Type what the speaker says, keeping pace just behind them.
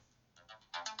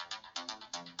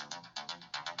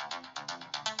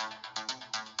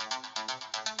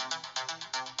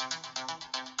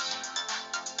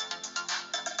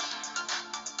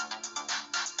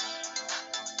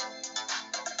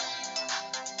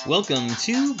Welcome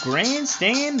to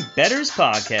Grandstand Betters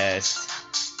Podcast.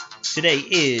 Today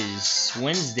is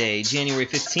Wednesday, January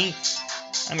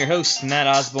 15th. I'm your host, Matt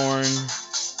Osborne.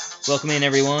 Welcome in,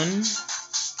 everyone.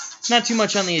 Not too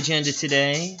much on the agenda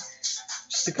today.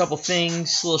 Just a couple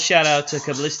things. A little shout out to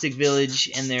Kabbalistic Village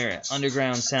and their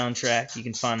underground soundtrack. You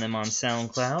can find them on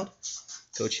SoundCloud.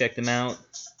 Go check them out.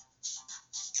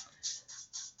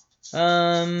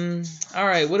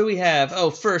 Alright, what do we have? Oh,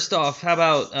 first off, how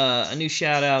about a new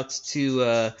shout out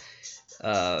to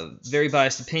Very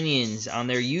Biased Opinions on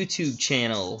their YouTube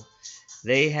channel.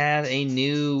 They have a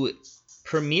new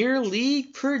Premier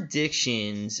League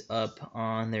predictions up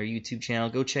on their YouTube channel.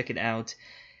 Go check it out.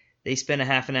 They spent a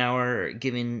half an hour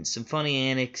giving some funny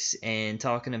anecdotes and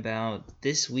talking about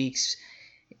this week's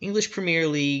English Premier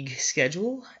League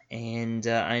schedule, and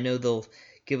I know they'll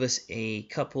give us a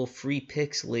couple free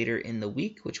picks later in the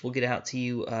week, which we'll get out to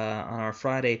you on our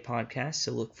Friday podcast,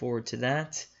 so look forward to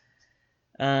that.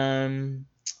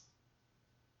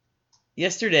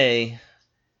 Yesterday,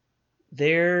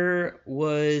 there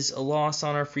was a loss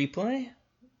on our free play.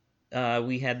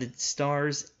 We had the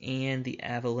Stars and the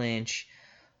Avalanche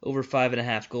over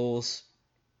 5.5 goals.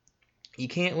 You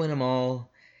can't win them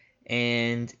all,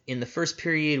 and in the first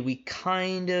period, we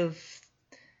kind of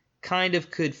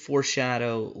could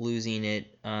foreshadow losing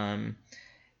it.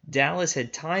 Dallas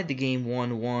had tied the game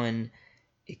 1-1,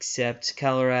 except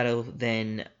Colorado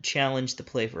then challenged the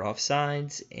play for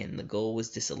offsides, and the goal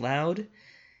was disallowed.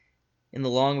 In the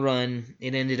long run,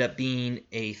 it ended up being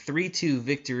a 3-2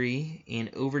 victory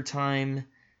in overtime.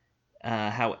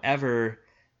 However,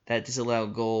 that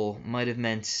disallowed goal might have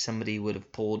meant somebody would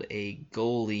have pulled a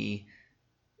goalie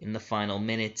in the final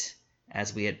minute,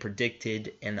 as we had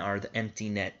predicted, and the empty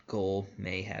net goal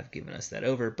may have given us that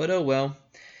over. But oh well,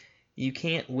 you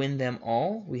can't win them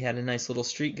all. We had a nice little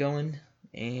streak going,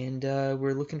 and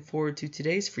we're looking forward to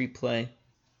today's free play.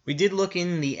 We did look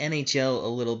in the NHL a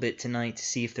little bit tonight to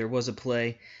see if there was a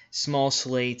play. Small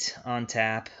slate on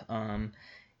tap.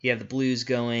 You have the Blues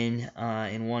going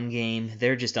in one game.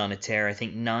 They're just on a tear. I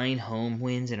think 9 home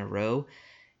wins in a row.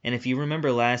 And if you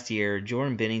remember last year,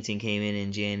 Jordan Binnington came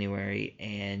in January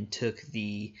and took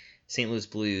the St. Louis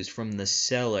Blues from the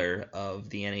cellar of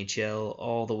the NHL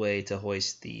all the way to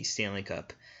hoist the Stanley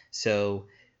Cup. So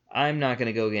I'm not going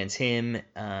to go against him.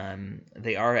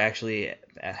 They are actually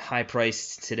at high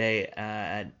price today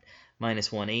at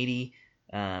minus 180.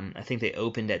 I think they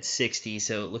opened at 60,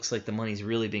 so it looks like the money's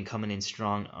really been coming in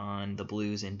strong on the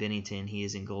Blues and Binnington. He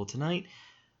is in goal tonight.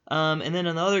 And then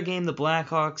in the other game, the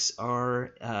Blackhawks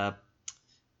are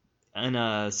on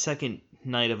a second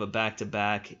night of a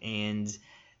back-to-back, and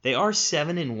they are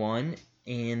 7-1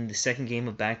 in the second game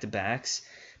of back-to-backs,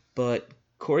 but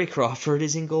Corey Crawford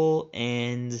is in goal,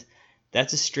 and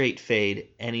that's a straight fade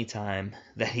anytime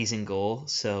that he's in goal.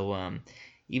 So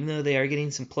even though they are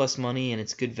getting some plus money and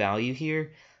it's good value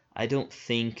here, I don't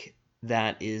think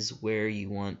that is where you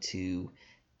want to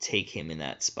take him in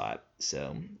that spot.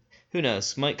 So who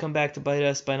knows? Might come back to bite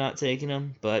us by not taking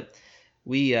him, but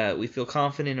we feel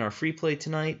confident in our free play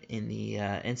tonight in the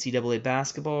NCAA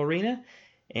basketball arena,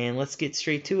 and let's get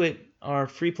straight to it. Our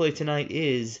free play tonight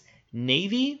is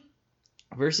Navy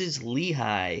versus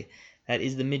Lehigh. That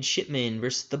is the Midshipmen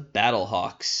versus the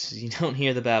Battlehawks. You don't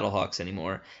hear the Battlehawks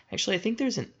anymore. Actually, I think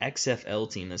there's an XFL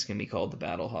team that's going to be called the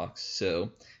Battlehawks,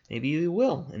 so maybe we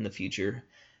will in the future.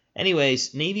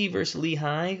 Anyways, Navy versus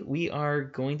Lehigh, we are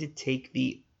going to take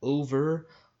the over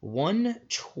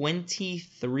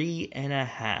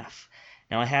 123.5.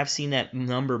 Now, I have seen that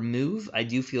number move. I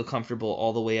do feel comfortable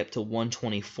all the way up to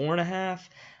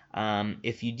 124.5.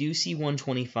 If you do see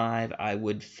 125, I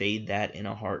would fade that in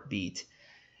a heartbeat.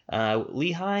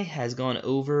 Lehigh has gone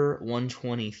over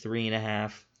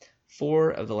 123.5 4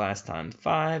 of the last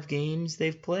 5 games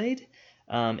they've played.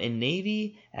 And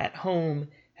Navy at home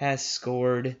has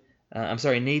scored...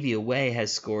 Navy away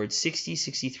has scored 60,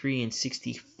 63, and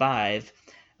 65.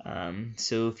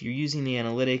 So if you're using the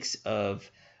analytics of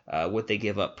what they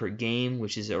give up per game,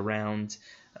 which is around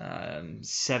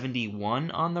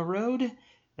 71 on the road,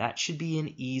 that should be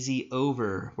an easy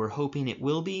over. We're hoping it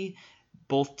will be.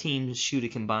 Both teams shoot a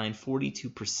combined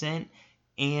 42%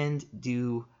 and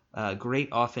do great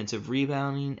offensive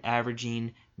rebounding,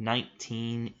 averaging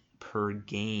 19 per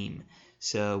game.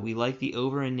 So we like the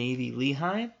over in Navy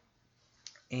Lehigh.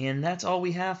 And that's all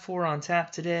we have for On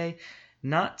Tap today.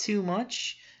 Not too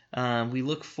much. We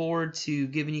look forward to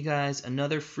giving you guys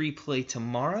another free play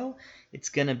tomorrow. It's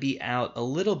going to be out a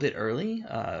little bit early.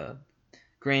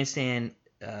 Grandstand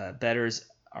bettors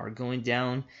are going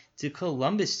down to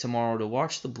Columbus tomorrow to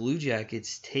watch the Blue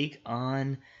Jackets take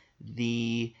on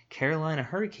the Carolina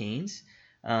Hurricanes.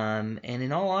 And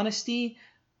in all honesty,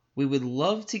 we would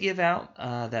love to give out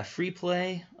that free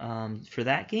play for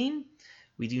that game.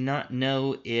 We do not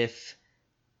know if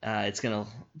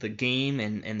the game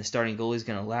and the starting goalie is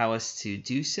gonna allow us to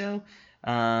do so.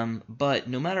 But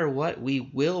no matter what, we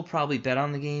will probably bet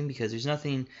on the game because there's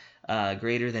nothing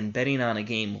greater than betting on a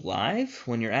game live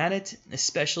when you're at it,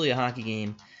 especially a hockey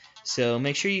game. So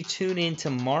make sure you tune in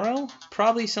tomorrow,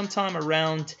 probably sometime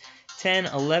around 10,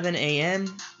 11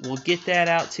 a.m. We'll get that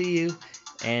out to you.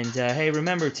 And hey,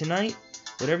 remember, tonight,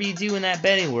 whatever you do in that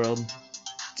betting world,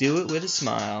 do it with a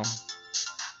smile.